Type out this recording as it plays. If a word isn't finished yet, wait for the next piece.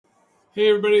Hey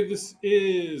everybody, this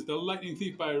is The Lightning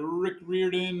Thief by Rick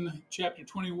Riordan, Chapter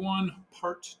 21,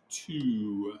 Part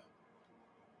 2.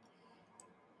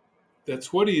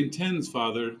 That's what he intends,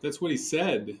 Father. That's what he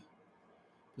said.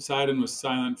 Poseidon was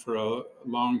silent for a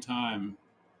long time.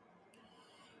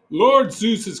 Lord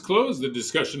Zeus has closed the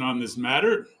discussion on this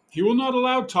matter. He will not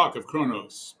allow talk of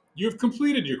Kronos. You have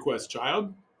completed your quest,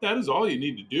 child. That is all you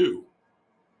need to do.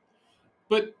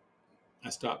 But I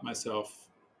stopped myself.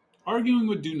 Arguing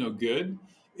would do no good.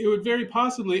 It would very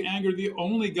possibly anger the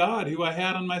only god who I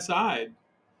had on my side.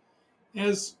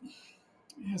 As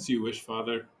As you wish,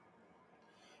 Father.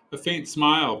 A faint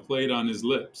smile played on his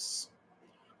lips.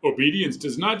 Obedience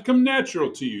does not come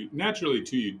naturally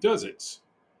to you, does it?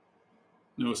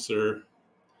 No, sir.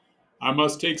 I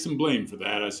must take some blame for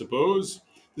that, I suppose.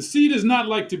 The sea does not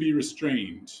like to be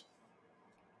restrained.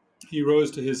 He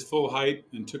rose to his full height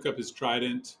and took up his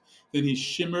trident. Then he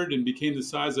shimmered and became the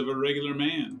size of a regular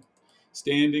man,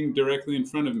 standing directly in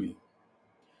front of me.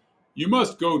 You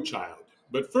must go, child,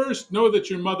 but first know that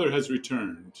your mother has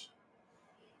returned.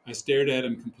 I stared at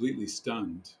him completely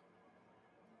stunned.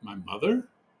 My mother?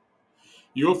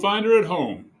 You will find her at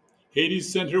home.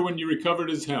 Hades sent her when you recovered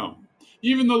his helm.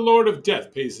 Even the Lord of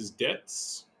Death pays his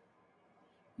debts.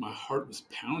 My heart was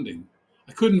pounding.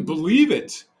 I couldn't believe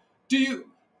it.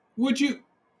 Would you?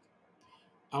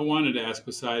 I wanted to ask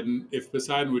Poseidon if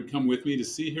Poseidon would come with me to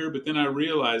see her, but then I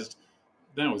realized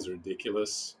that was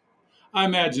ridiculous. I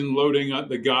imagined loading up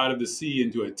the god of the sea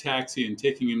into a taxi and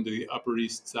taking him to the Upper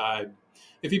East Side.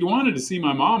 If he'd wanted to see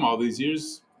my mom all these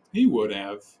years, he would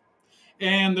have.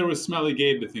 And there was Smelly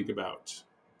Gabe to think about.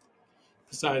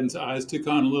 Poseidon's eyes took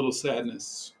on a little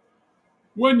sadness.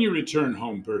 When you return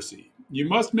home, Percy, you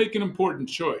must make an important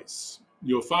choice.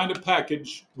 You'll find a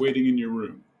package waiting in your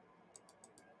room.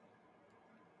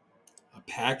 A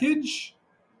package?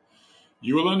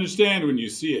 You will understand when you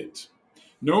see it.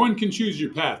 No one can choose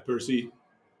your path, Percy.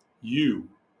 You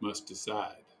must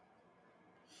decide.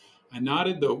 I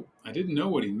nodded, though I didn't know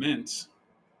what he meant.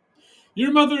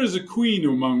 Your mother is a queen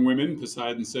among women,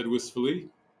 Poseidon said wistfully.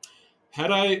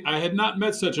 I had not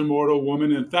met such a mortal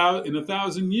woman in a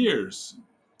thousand years.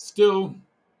 Still,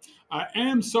 I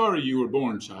am sorry you were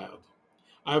born, child.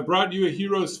 I have brought you a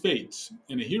hero's fate,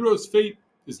 and a hero's fate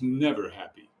is never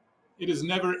happy. It is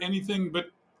never anything but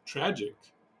tragic.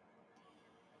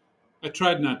 I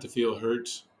tried not to feel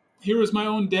hurt. Here was my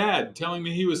own dad telling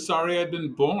me he was sorry I'd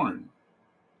been born.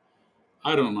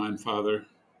 I don't mind, Father.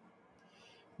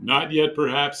 Not yet,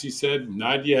 perhaps, he said.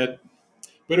 Not yet.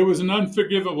 But it was an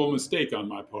unforgivable mistake on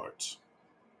my part.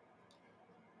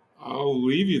 I'll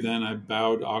leave you then, I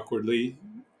bowed awkwardly.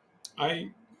 I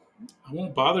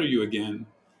won't bother you again.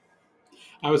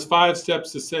 I was 5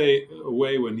 steps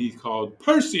away when he called,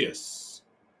 Perseus!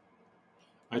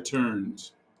 I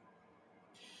turned.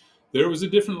 There was a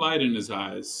different light in his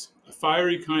eyes, a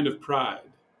fiery kind of pride.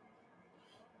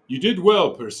 You did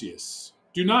well, Perseus.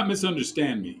 Do not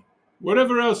misunderstand me.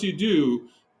 Whatever else you do,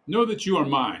 know that you are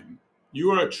mine. You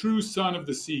are a true son of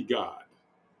the sea god.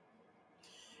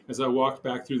 As I walked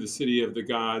back through the city of the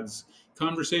gods,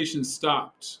 conversation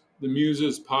stopped. The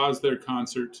muses paused their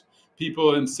concert.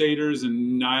 People and satyrs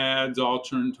and naiads all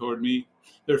turned toward me,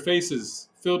 their faces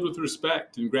filled with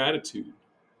respect and gratitude.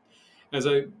 As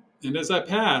I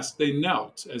passed, they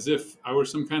knelt as if I were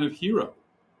some kind of hero.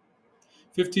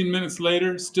 15 minutes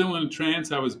later, still in a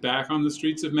trance, I was back on the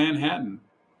streets of Manhattan.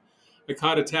 I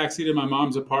caught a taxi to my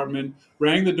mom's apartment,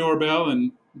 rang the doorbell,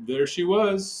 and there she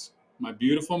was, my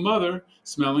beautiful mother,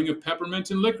 smelling of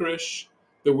peppermint and licorice,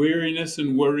 the weariness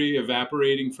and worry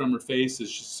evaporating from her face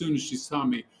as soon as she saw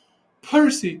me.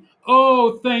 Percy!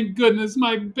 Oh, thank goodness,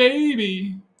 my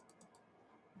baby!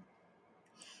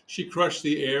 She crushed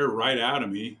the air right out of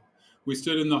me. We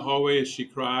stood in the hallway as she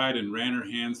cried and ran her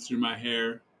hands through my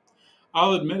hair.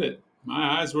 I'll admit it,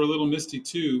 my eyes were a little misty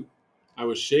too. I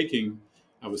was shaking.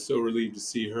 I was so relieved to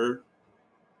see her.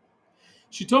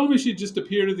 She told me she'd just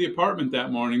appeared at the apartment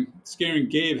that morning, scaring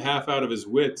Gabe half out of his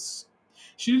wits.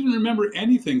 She didn't remember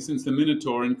anything since the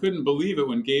Minotaur and couldn't believe it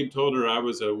when Gabe told her I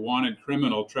was a wanted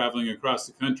criminal traveling across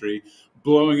the country,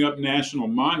 blowing up national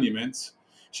monuments.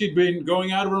 She'd been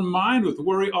going out of her mind with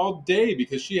worry all day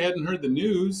because she hadn't heard the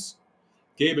news.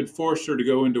 Gabe had forced her to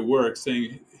go into work,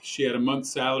 saying she had a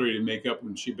month's salary to make up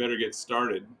and she better get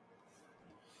started.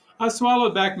 I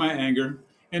swallowed back my anger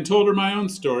and told her my own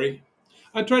story.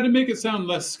 I tried to make it sound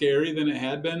less scary than it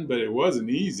had been, but it wasn't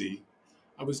easy.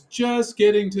 I was just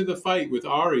getting to the fight with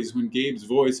Ares when Gabe's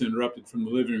voice interrupted from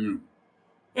the living room.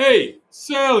 Hey,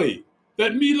 Sally,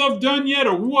 that meatloaf done yet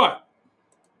or what?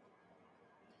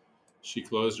 She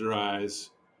closed her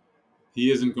eyes. He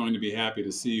isn't going to be happy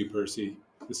to see you, Percy.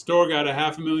 The store got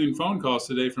 500,000 phone calls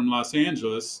today from Los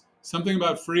Angeles. Something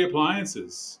about free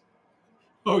appliances.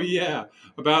 Oh, yeah,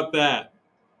 about that.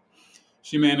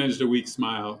 She managed a weak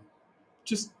smile.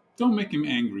 Just don't make him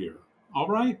angrier, all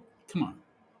right? Come on.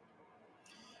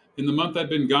 In the month I'd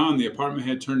been gone, the apartment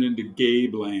had turned into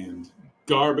Gabe land.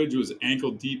 Garbage was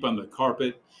ankle deep on the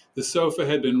carpet. The sofa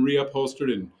had been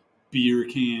reupholstered in beer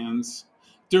cans.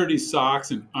 Dirty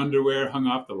socks and underwear hung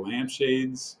off the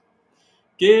lampshades.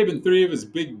 Gabe and 3 of his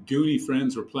big goony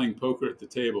friends were playing poker at the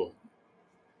table.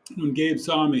 When Gabe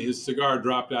saw me, his cigar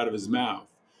dropped out of his mouth.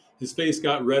 His face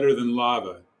got redder than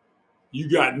lava. "You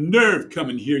got nerve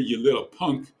coming here, you little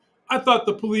punk. I thought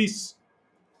the police—"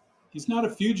 "He's not a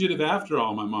fugitive after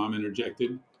all," my mom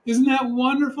interjected. "Isn't that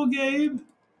wonderful, Gabe?"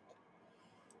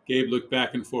 Gabe looked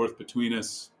back and forth between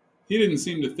us. He didn't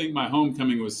seem to think my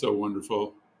homecoming was so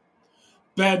wonderful.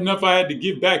 "Bad enough I had to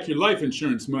give back your life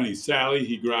insurance money, Sally,"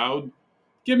 he growled.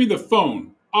 "Give me the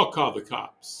phone. I'll call the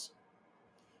cops."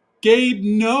 "Gabe,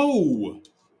 no!"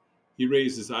 He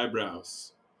raised his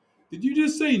eyebrows. "Did you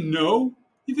just say no?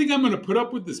 You think I'm going to put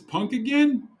up with this punk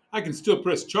again? I can still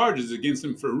press charges against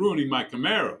him for ruining my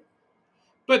Camaro."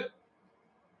 "But—"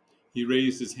 He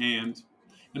raised his hand,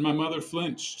 and my mother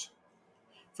flinched.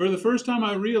 For the first time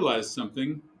I realized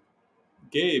something.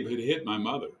 Gabe had hit my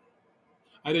mother.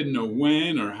 I didn't know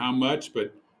when or how much,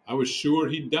 but I was sure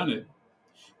he'd done it.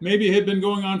 Maybe it had been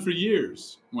going on for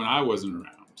years, when I wasn't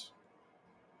around.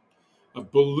 A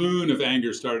balloon of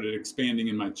anger started expanding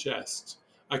in my chest.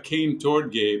 I came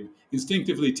toward Gabe,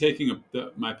 instinctively taking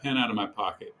my pen out of my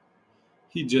pocket.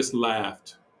 He just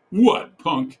laughed. "What,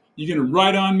 punk? You gonna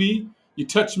write on me? You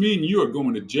touch me and you are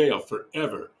going to jail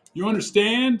forever. You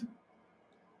understand?"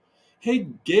 "Hey,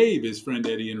 Gabe," his friend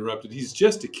Eddie interrupted. "He's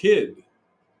just a kid."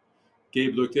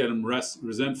 Gabe looked at him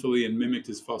resentfully and mimicked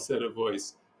his falsetto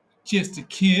voice. "Just a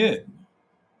kid."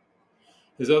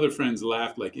 His other friends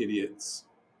laughed like idiots.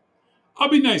 "I'll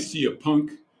be nice to you,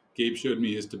 punk." Gabe showed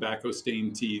me his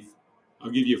tobacco-stained teeth.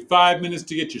 "I'll give you 5 minutes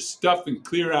to get your stuff and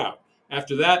clear out.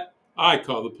 After that, I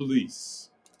call the police."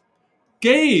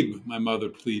 "Gabe," my mother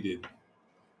pleaded.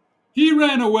 "He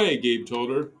ran away," Gabe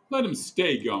told her. "Let him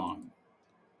stay gone."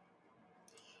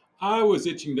 I was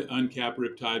itching to uncap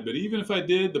Riptide, but even if I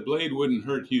did, the blade wouldn't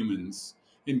hurt humans.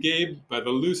 And Gabe, by the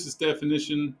loosest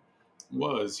definition,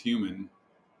 was human.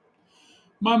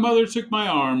 My mother took my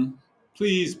arm.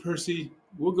 "Please, Percy,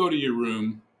 we'll go to your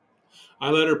room." I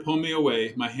let her pull me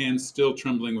away, my hands still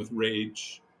trembling with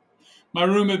rage. My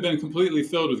room had been completely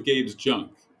filled with Gabe's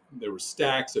junk. There were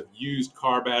stacks of used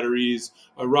car batteries,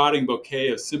 a rotting bouquet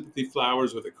of sympathy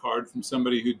flowers with a card from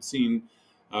somebody who'd seen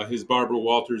his Barbara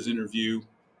Walters interview.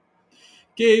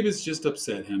 "Gabe is just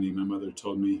upset, honey," my mother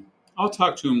told me. "I'll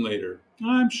talk to him later.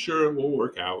 I'm sure it will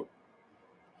work out."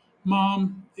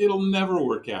 "Mom, it'll never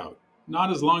work out. Not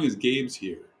as long as Gabe's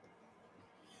here."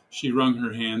 She wrung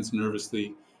her hands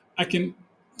nervously.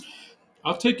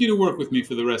 I'll take you to work with me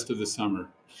for the rest of the summer.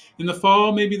 In the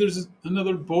fall, maybe there's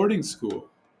another boarding school."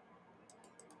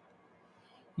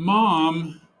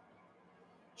 "Mom,"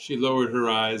 she lowered her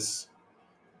eyes.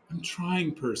 "I'm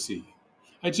trying, Percy.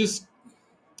 I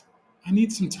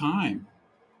need some time."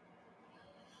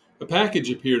 A package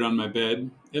appeared on my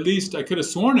bed. At least, I could have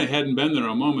sworn it hadn't been there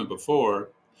a moment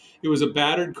before. It was a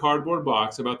battered cardboard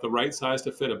box about the right size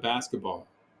to fit a basketball.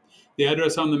 The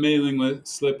address on the mailing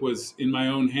slip was in my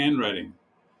own handwriting.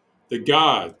 "The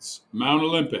Gods, Mount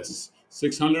Olympus,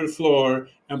 600th floor,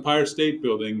 Empire State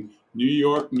Building, New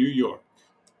York, New York.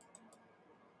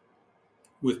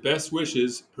 With best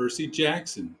wishes, Percy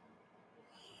Jackson."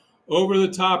 Over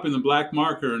the top in the black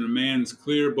marker in a man's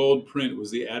clear, bold print was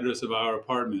the address of our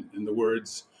apartment and the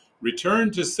words,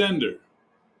 "Return to sender."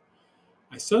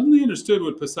 I suddenly understood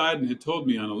what Poseidon had told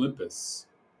me on Olympus.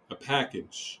 A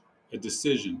package, a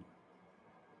decision.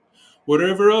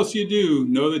 "Whatever else you do,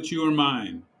 know that you are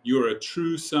mine. You are a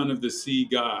true son of the sea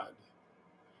god."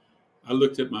 I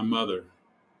looked at my mother.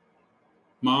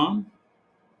 "Mom,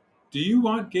 do you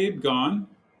want Gabe gone?"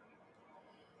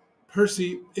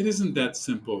 "Percy, it isn't that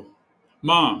simple."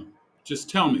 "Mom,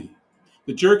 just tell me.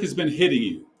 The jerk has been hitting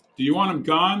you. Do you want him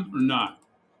gone or not?"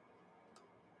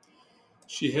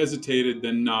 She hesitated,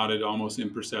 then nodded almost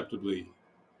imperceptibly.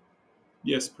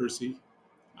 "Yes, Percy,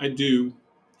 I do.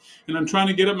 And I'm trying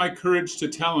to get up my courage to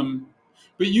tell him,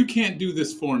 but you can't do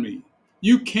this for me.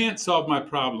 You can't solve my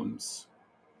problems."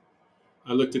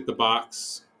 I looked at the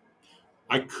box.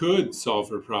 I could solve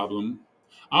her problem.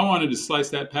 I wanted to slice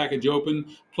that package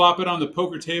open, plop it on the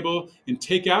poker table, and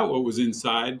take out what was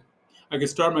inside. I could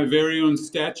start my very own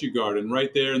statue garden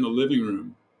right there in the living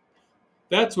room.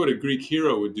 That's what a Greek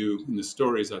hero would do in the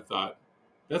stories, I thought.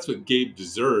 That's what Gabe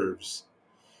deserves.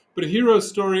 But a hero's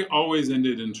story always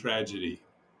ended in tragedy.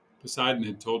 Poseidon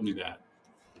had told me that.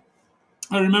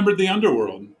 I remembered the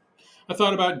underworld. I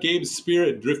thought about Gabe's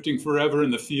spirit drifting forever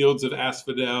in the fields of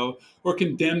asphodel, or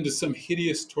condemned to some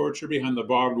hideous torture behind the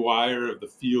barbed wire of the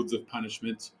fields of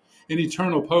punishment. An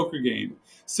eternal poker game,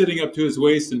 sitting up to his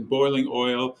waist in boiling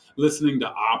oil, listening to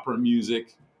opera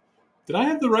music. Did I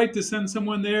have the right to send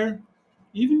someone there?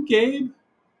 Even Gabe?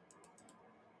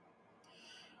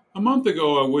 A month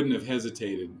ago, I wouldn't have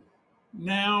hesitated.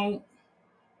 Now,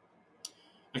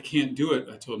 I can't do it,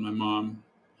 I told my mom.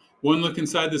 One look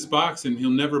inside this box and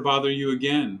he'll never bother you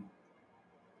again.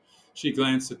 She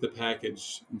glanced at the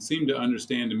package and seemed to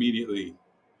understand immediately.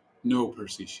 No,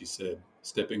 Percy, she said,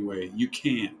 stepping away. You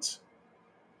can't.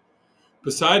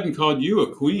 Poseidon called you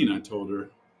a queen, I told her.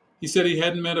 He said he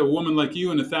hadn't met a woman like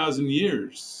you in 1,000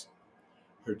 years.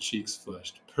 Her cheeks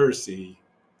flushed. Percy.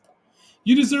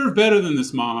 You deserve better than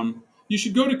this, Mom. You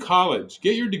should go to college,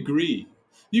 get your degree.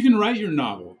 You can write your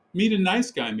novel, meet a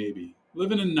nice guy maybe,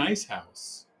 live in a nice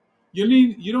house.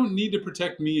 You don't need to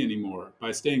protect me anymore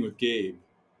by staying with Gabe.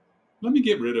 Let me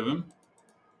get rid of him.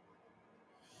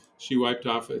 She wiped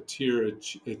off a tear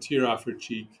off her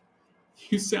cheek.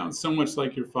 You sound so much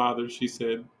like your father, she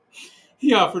said.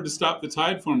 He offered to stop the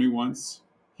tide for me once.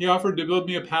 He offered to build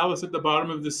me a palace at the bottom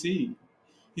of the sea.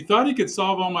 He thought he could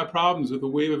solve all my problems with a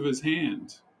wave of his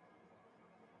hand.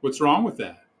 What's wrong with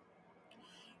that?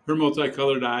 Her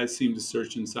multicolored eyes seemed to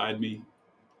search inside me.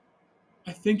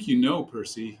 I think you know,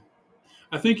 Percy.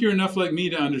 I think you're enough like me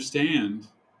to understand.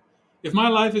 If my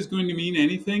life is going to mean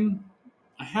anything,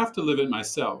 I have to live it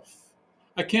myself.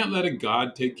 I can't let a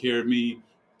god take care of me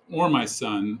or my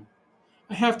son.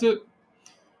 I have to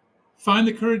find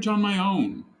the courage on my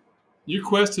own. Your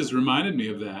quest has reminded me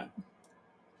of that.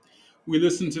 We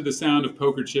listened to the sound of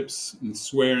poker chips and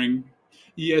swearing,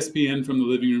 ESPN from the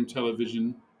living room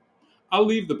television. I'll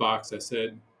leave the box, I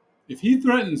said. If he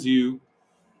threatens you...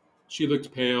 She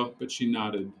looked pale, but she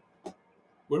nodded.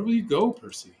 Where will you go,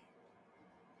 Percy?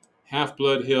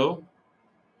 Half-Blood Hill?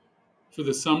 For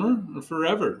the summer or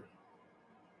forever?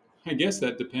 I guess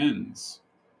that depends.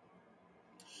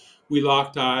 We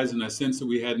locked eyes, and I sensed that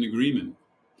we had an agreement.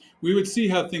 We would see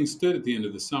how things stood at the end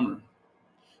of the summer.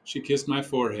 She kissed my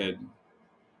forehead.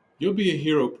 You'll be a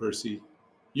hero, Percy.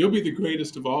 You'll be the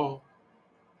greatest of all.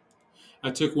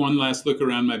 I took one last look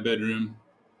around my bedroom.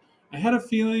 I had a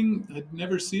feeling I'd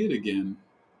never see it again.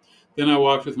 Then I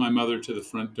walked with my mother to the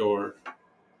front door.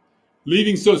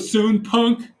 Leaving so soon,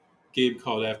 punk? Gabe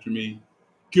called after me.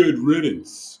 Good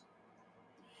riddance.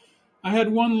 I had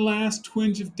one last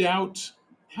twinge of doubt.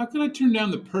 How could I turn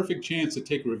down the perfect chance to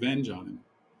take revenge on him?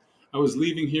 I was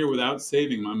leaving here without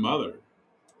saving my mother.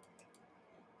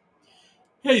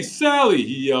 Hey, Sally,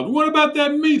 he yelled. What about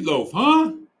that meatloaf,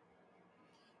 huh?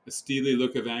 A steely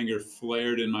look of anger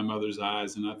flared in my mother's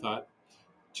eyes, and I thought,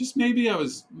 just maybe I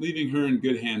was leaving her in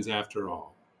good hands after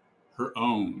all. Her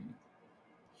own.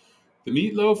 The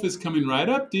meatloaf is coming right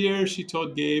up, dear, she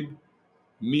told Gabe.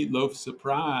 Meatloaf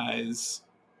surprise.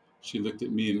 She looked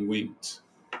at me and winked.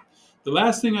 The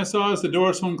last thing I saw as the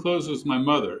door swung closed was my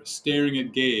mother, staring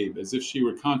at Gabe as if she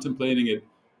were contemplating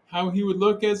how he would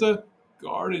look as a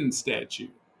garden statue.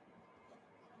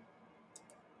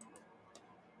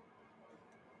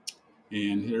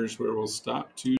 And here's where we'll stop to